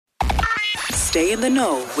Stay in the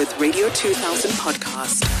know with Radio 2000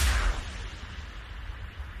 podcast.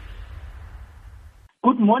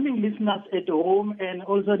 Good morning, listeners at home and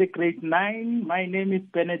also the grade 9. My name is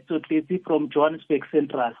Bennet Tsotetsi from Johannesburg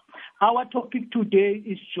Central. Our topic today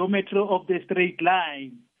is geometry of the straight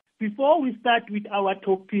line. Before we start with our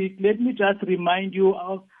topic, let me just remind you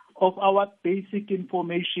of our basic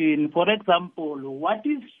information. For example, what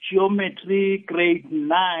is geometry grade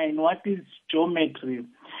 9? What is geometry?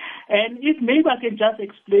 And if maybe I can just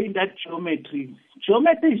explain that geometry.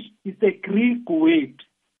 Geometry is a Greek word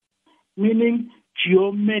meaning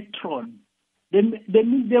geometron.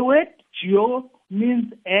 The word geo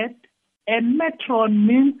means at and metron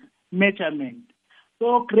means measurement.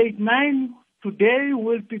 So grade 9 today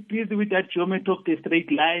we'll be busy with that geometry of the straight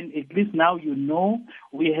line. At least now you know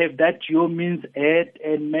we have that geo means at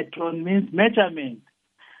and metron means measurement.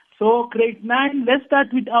 So grade 9, let's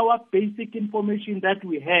start with our basic information that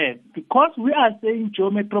we have. Because we are saying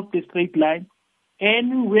geometry of the straight line,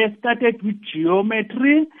 and we have started with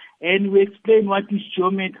geometry, and we explain what is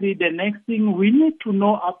geometry. The next thing we need to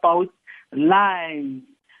know about lines.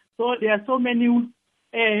 So there are so many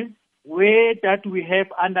ways that we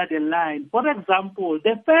have under the line. For example,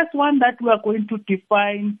 the first one that we are going to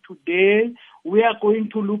define today, we are going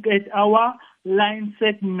to look at our line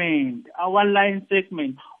segment. Our line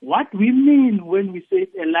segment. What we mean when we say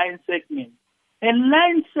a line segment. A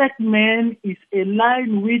line segment is a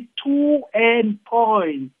line with two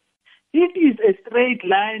endpoints. It is a straight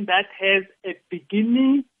line that has a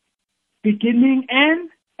beginning and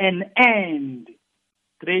an end.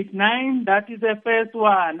 Grade 9, that is the first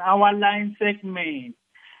one, our line segment.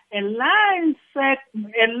 A line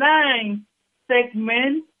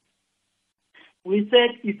segment, we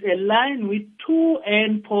said it's a line with two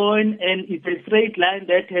endpoints and it's a straight line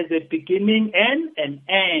that has a beginning and an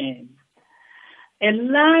end. A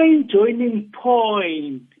line joining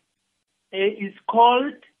point is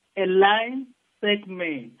called a line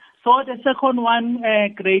segment. So the second one,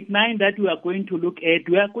 grade 9, that we are going to look at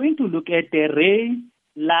the ray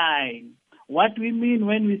line. What we mean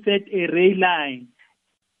when we said a ray line?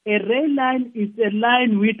 A ray line is a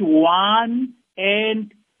line with one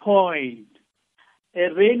end point. A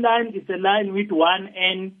ray line is a line with one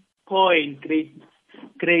end point,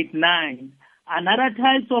 grade 9. Another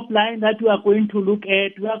type of line that we are going to look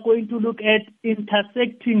at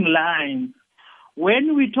intersecting lines.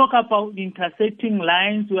 When we talk about intersecting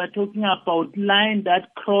lines, we are talking about lines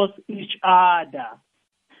that cross each other.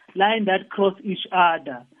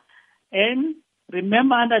 And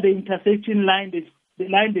remember, under the intersection line, the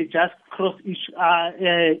line they just cross each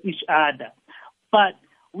other. But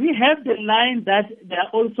we have the line that they are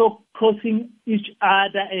also crossing each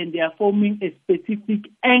other and they are forming a specific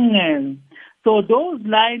angle. So those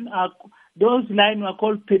lines are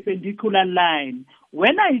called perpendicular lines.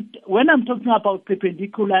 When I'm talking about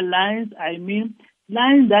perpendicular lines, I mean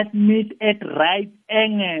lines that meet at right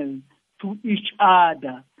angles to each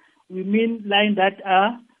other. We mean lines that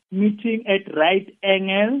are meeting at right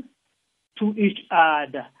angles to each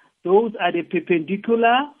other. Those are the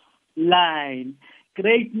perpendicular lines.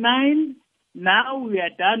 Grade 9, now we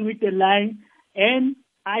are done with the line, and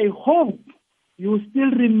I hope you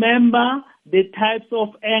still remember the types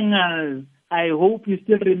of angles.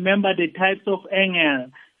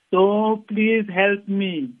 So please help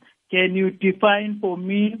me. Can you define for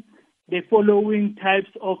me the following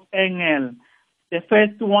types of angle? The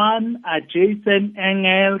first one, adjacent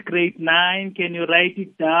angle, grade 9. Can you write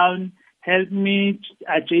it down? Help me,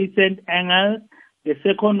 adjacent angles. The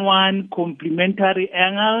second one, complementary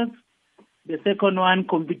angles. The third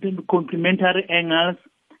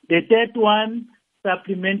one,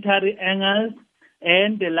 supplementary angles.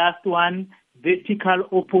 And the last one, vertical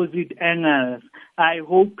opposite angles. I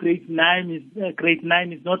hope grade 9 is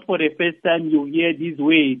not for the first time you hear these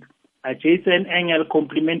words. Adjacent angle,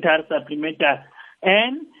 complementary, supplementary,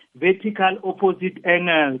 and vertical opposite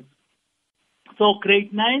angles. So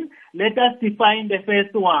grade 9, let us define the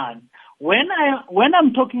first one. When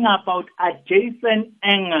I'm talking about adjacent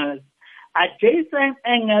angles are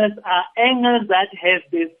angles that have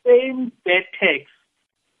the same vertex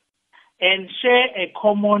and share a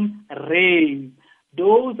common ray.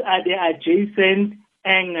 Those are the adjacent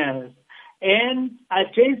angles. And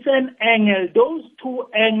adjacent angles, those two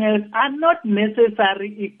angles are not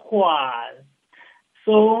necessarily equal.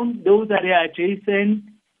 So those are the adjacent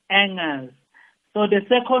angles. So the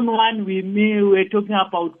second one we're talking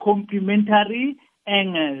about complementary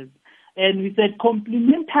angles. And we said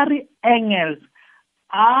complementary angles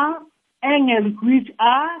are angles which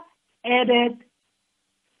are added,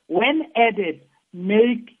 when added,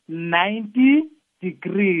 make 90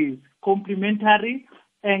 degrees. complementary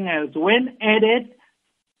angles. When added,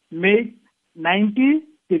 make 90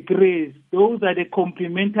 degrees. Those are the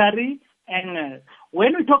complementary angles.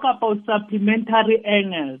 When we talk about supplementary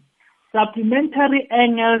angles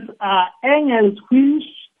are angles which,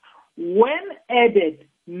 when added,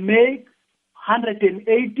 make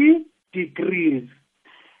 180 degrees.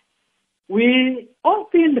 We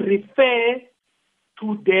often refer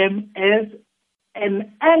to them as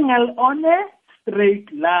an angle on a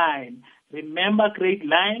straight line. Remember straight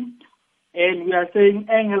line? And we are saying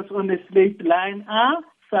angles on a straight line are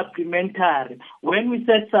supplementary. When we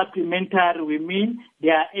say supplementary, we mean they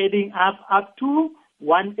are adding up to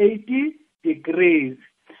 180 degrees.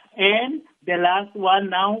 And the last one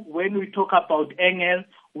now, when we talk about angles,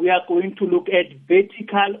 we are going to look at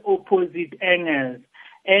vertical opposite angles.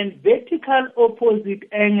 And vertical opposite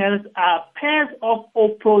angles are pairs of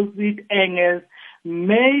opposite angles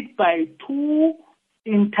made by two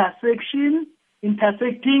intersecting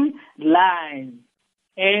lines.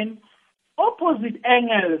 And opposite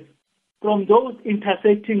angles from those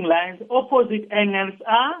intersecting lines, opposite angles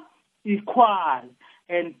are equal.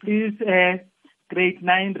 And please, grade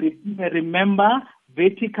 9, remember,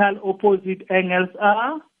 vertical opposite angles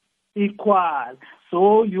are equal.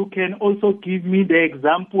 So you can also give me the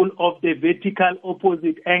example of the vertical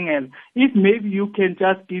opposite angle. If maybe you can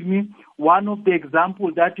just give me one of the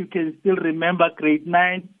examples that you can still remember, grade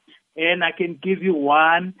 9, and I can give you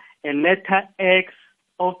one, a letter X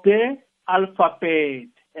of the alphabet.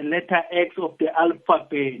 A letter X of the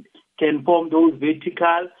alphabet can form those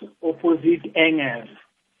vertical opposite angles.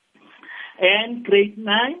 And grade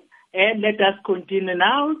 9, and let us continue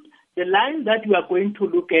now. The lines that we are going to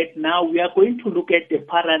look at now, we are going to look at the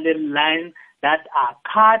parallel lines that are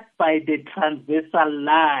cut by the transversal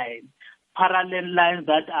line. Parallel lines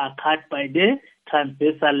that are cut by the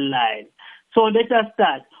transversal line. So let us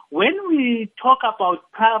start. When we talk about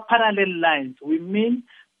parallel lines, we mean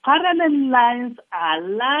parallel lines are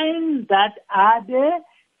lines that are the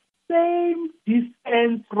same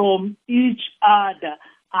distance from each other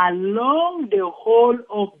along the whole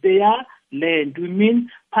of their length. We mean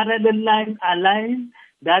parallel lines are lines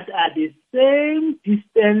that are the same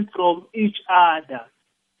distance from each other.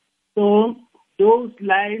 So those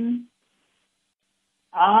lines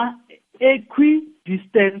are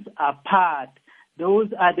equidistant apart. Those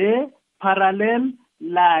are the parallel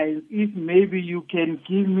lines. If maybe you can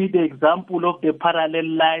give me the example of the parallel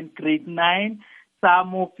line, grade 9,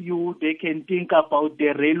 some of you, they can think about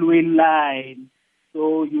the railway line.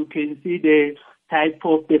 So you can see the type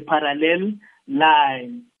of the parallel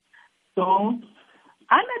line. So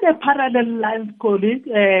another parallel lines called it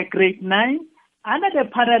grade 9. Another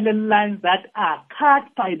parallel lines that are cut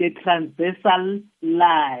by the transversal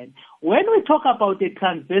line. When we talk about the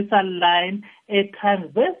transversal line, a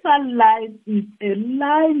transversal line is a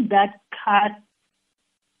line that cuts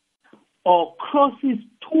or crosses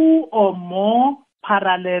two or more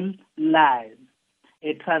parallel lines.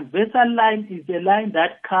 A transversal line is a line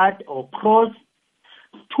that cuts or crosses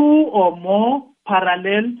two or more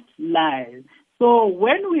parallel lines. So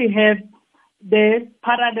when we have the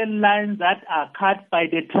parallel lines that are cut by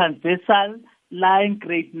the transversal line,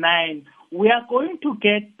 grade 9, we are going to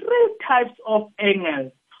get three types of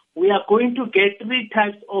angles. We are going to get three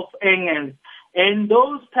types of angles. And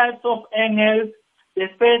those types of angles, the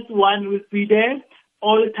first one will be the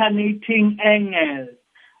alternating angle.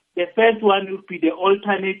 The first one will be the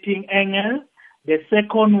alternating angle. The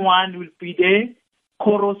second one will be the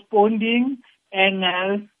corresponding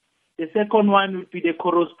angle. The second one will be the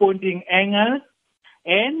corresponding angle.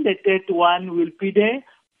 And the third one will be the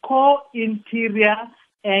co-interior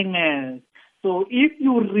angle. So if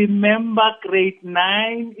you remember grade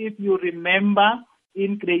 9, if you remember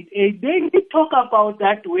in grade 8, they talk about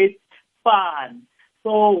that with span.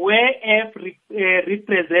 So where F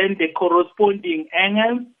represent the corresponding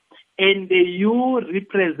angle, and the U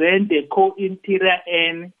represent the co-interior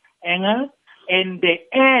angle, and the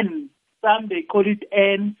N, some they call it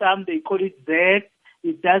N, some they call it Z,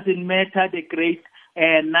 it doesn't matter, the grade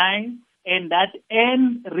 9, and that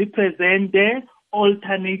N represent the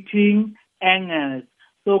alternating angles.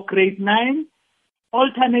 So grade 9,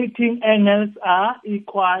 alternating angles are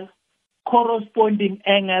equal, corresponding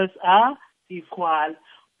angles are equal,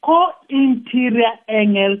 co-interior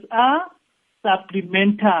angles are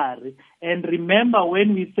supplementary. And remember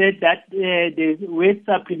when we said that the word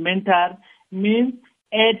supplementary means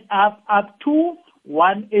add up to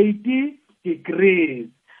 180 degrees.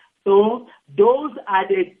 So those are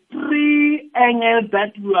the three angles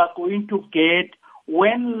that you are going to get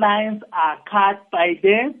when lines are cut by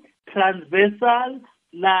the transversal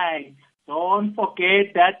line. don't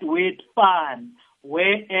forget that word fun,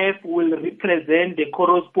 where F will represent the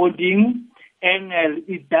corresponding angle.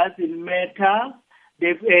 It doesn't matter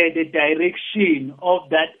the direction of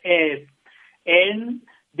that F. And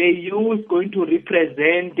the U is going to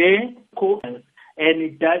represent the course, and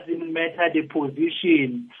it doesn't matter the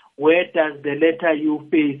position. Where does the letter U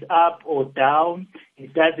face, up or down?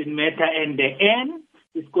 It doesn't matter. And the N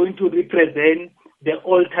is going to represent the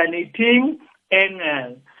alternating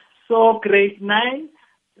angle. So grade 9,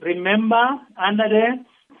 remember, under the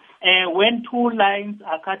when two lines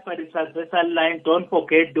are cut by the transversal line, don't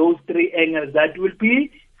forget those three angles that will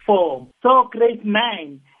be formed. So grade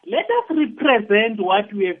 9, let us represent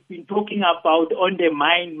what we have been talking about on the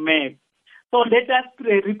mind map. So let us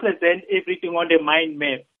represent everything on the mind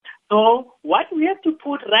map. So what we have to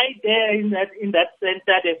put right there in that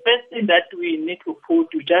center, the first thing that we need to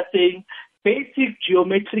put, you just saying basic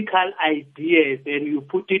geometrical ideas, and you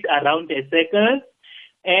put it around a circle.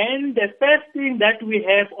 And the first thing that we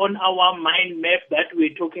have on our mind map that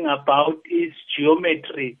we're talking about is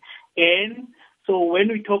geometry. And so when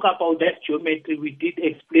we talk about that geometry, we did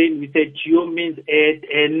explain, we said geo means add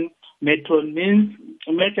and metron means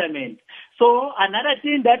measurement. So another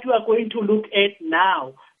thing that we are going to look at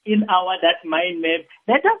now in our that mind map,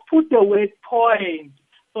 let us put the word point,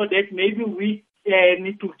 so that maybe we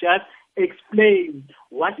need to just explain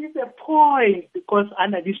what is a point, because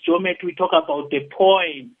under this geometry we talk about the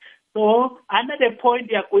point. So under the point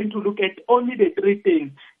we are going to look at only the three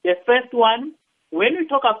things. The first one, when we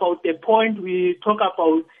talk about the point, we talk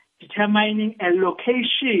about determining a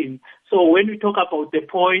location. So when we talk about the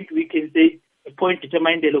point, we can say a point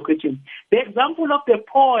determines the location. The example of the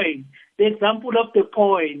point,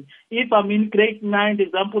 if I'm in grade 9, the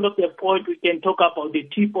example of the point, we can talk about the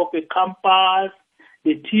tip of a compass,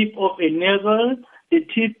 the tip of a nail, the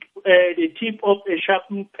tip of a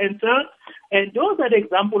sharpened pencil, and those are the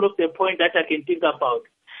examples of the point that I can think about.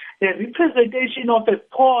 The representation of a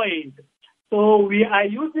point. So we are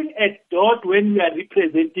using a dot when we are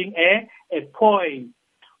representing a point.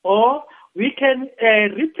 Or we can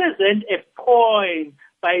represent a point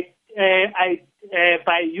by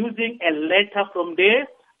using a letter from the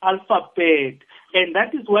alphabet. And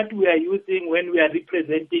that is what we are using when we are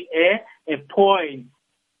representing a point.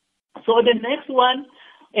 So the next one,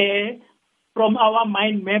 from our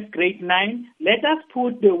mind map grade 9, let us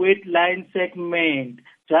put the word line segment,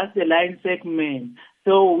 just the line segment.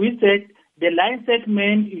 So we said the line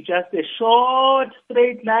segment is just a short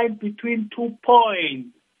straight line between 2 points.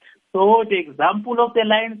 So the example of the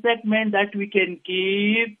line segment that we can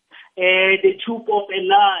give, the tube of a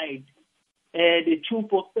light, the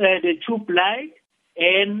tube light,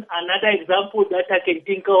 and another example that I can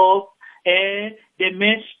think of, the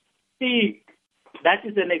mesh stick. That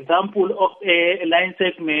is an example of a line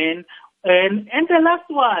segment. And the last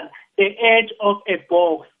one, the edge of a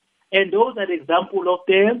box. And those are the examples of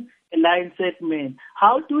the line segment.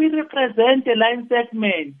 How do we represent a line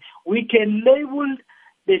segment? We can label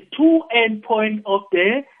the two endpoints of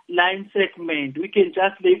the line segment. We can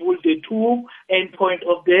just label the two endpoints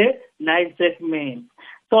of the line segment.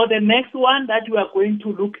 So the next one that we are going to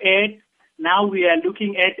look at, now we are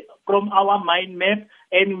looking at from our mind map,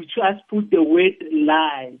 and we just put the word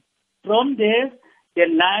line. From there, the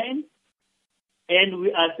line, and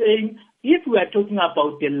we are saying, if we are talking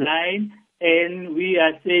about the line, and we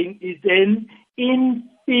are saying it's an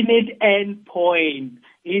infinite endpoint.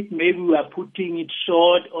 If maybe we are putting it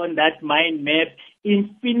short on that mind map,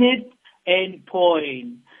 infinite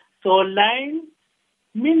endpoint. So line,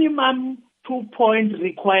 minimum 2 points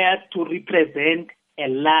required to represent a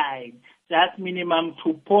line. That's minimum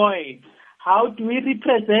 2 points. How do we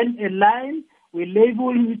represent a line? We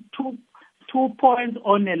label with two points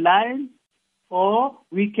on a line, or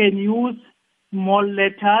we can use small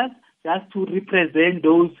letters just to represent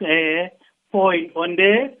those points on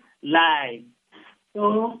the line.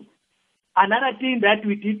 So another thing that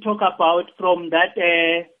we did talk about from that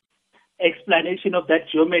explanation of that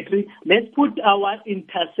geometry, let's put our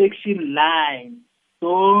intersection line.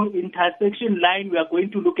 So intersection line, we are going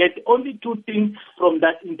to look at only two things from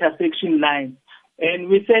that intersection line. And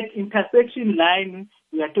we said intersection line,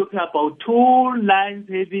 we are talking about two lines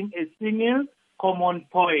having a single common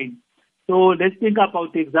point. So let's think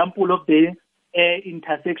about the example of the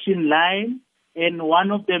intersection line. And one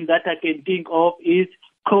of them that I can think of is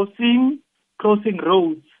crossing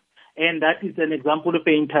roads. And that is an example of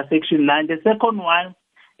an intersection line. The second one,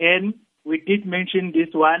 and we did mention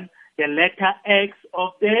this one, the letter X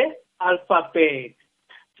of the alphabet.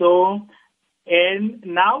 So, and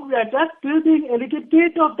now we are just building a little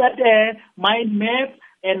bit of that mind map,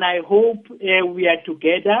 and I hope we are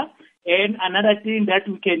together. And another thing that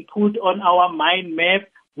we can put on our mind map,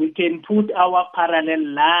 we can put our parallel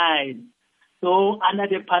lines. So under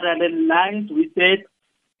the parallel lines, we said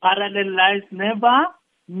parallel lines never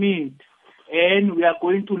meet. And we are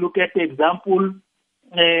going to look at the example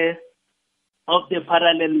of the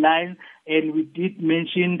parallel line, and we did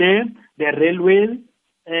mention the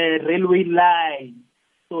railway line.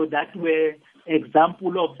 So that were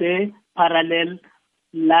example of the parallel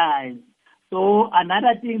line. So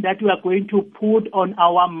another thing that we are going to put on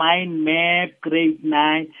our mind map, grade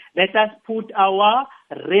 9, let us put our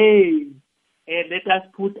ray. Let us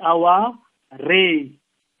put our ray,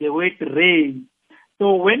 the word ray.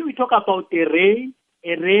 So when we talk about a ray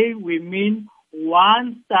we mean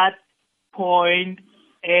one start point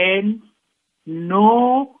and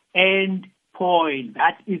no end point.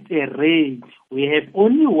 That is a ray. We have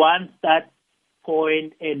only one start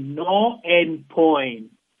point and no end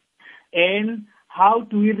point. And how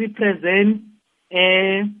do we representing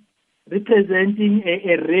a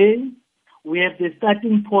ray? We have the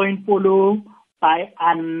starting point followed by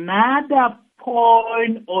another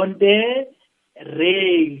point on the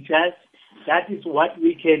ray. That is what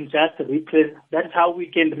we can just represent. That's how we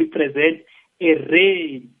can represent a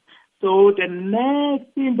ray. So the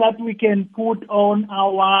next thing that we can put on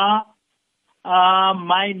our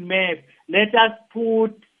mind map, let us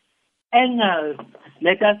put angles.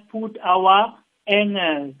 Let us put our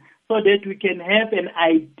angles so that we can have an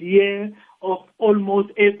idea of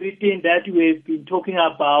almost everything that we have been talking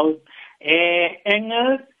about.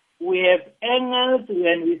 Angles, we have angles,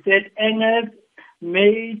 when we said angles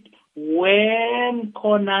made when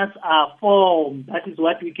corners are formed. That is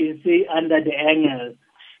what we can say under the angles.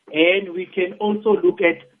 And we can also look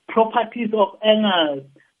at properties of angles.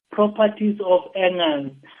 Properties of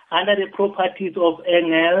angles. Under the properties of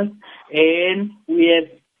angles, and we have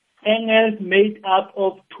angles made up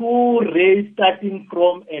of two rays starting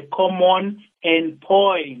from a common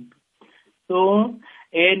endpoint. So,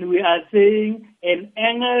 and we are saying an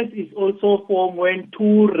angle is also formed when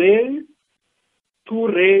two rays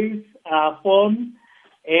are formed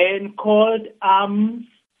and called arms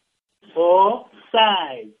or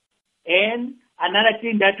sides. And another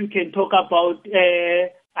thing that we can talk about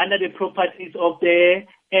under the properties of the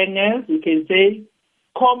angles, we can say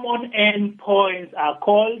common endpoints are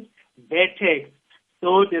called vertex.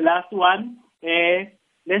 So the last one,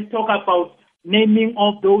 let's talk about naming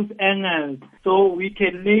of those angles. So we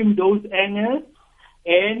can name those angles,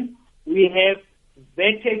 and we have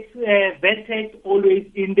vertex always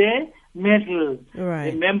in the middle.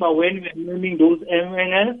 Right. Remember, when we are naming those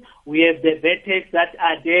angles, we have the vertex that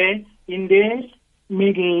are there in the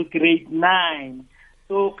middle, grade 9.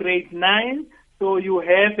 So grade 9, so you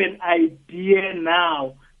have an idea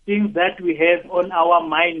now, things that we have on our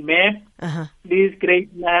mind map. Please,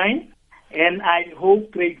 grade 9. And I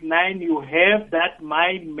hope grade 9 you have that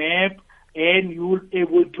mind map and you'll be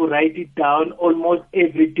able to write it down, almost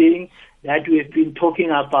everything that we have been talking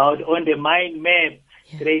about on the mind map.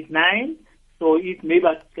 Yeah. Grade 9. So it may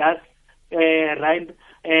just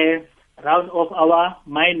round off our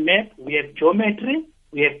mind map. We have geometry,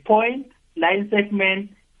 we have point, line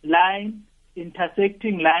segment, line,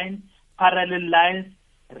 intersecting line, parallel lines,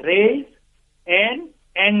 rays, and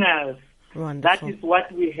angles. Wonderful. That is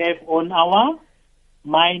what we have on our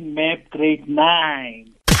mind map, grade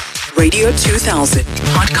 9. Radio 2000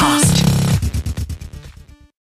 podcast.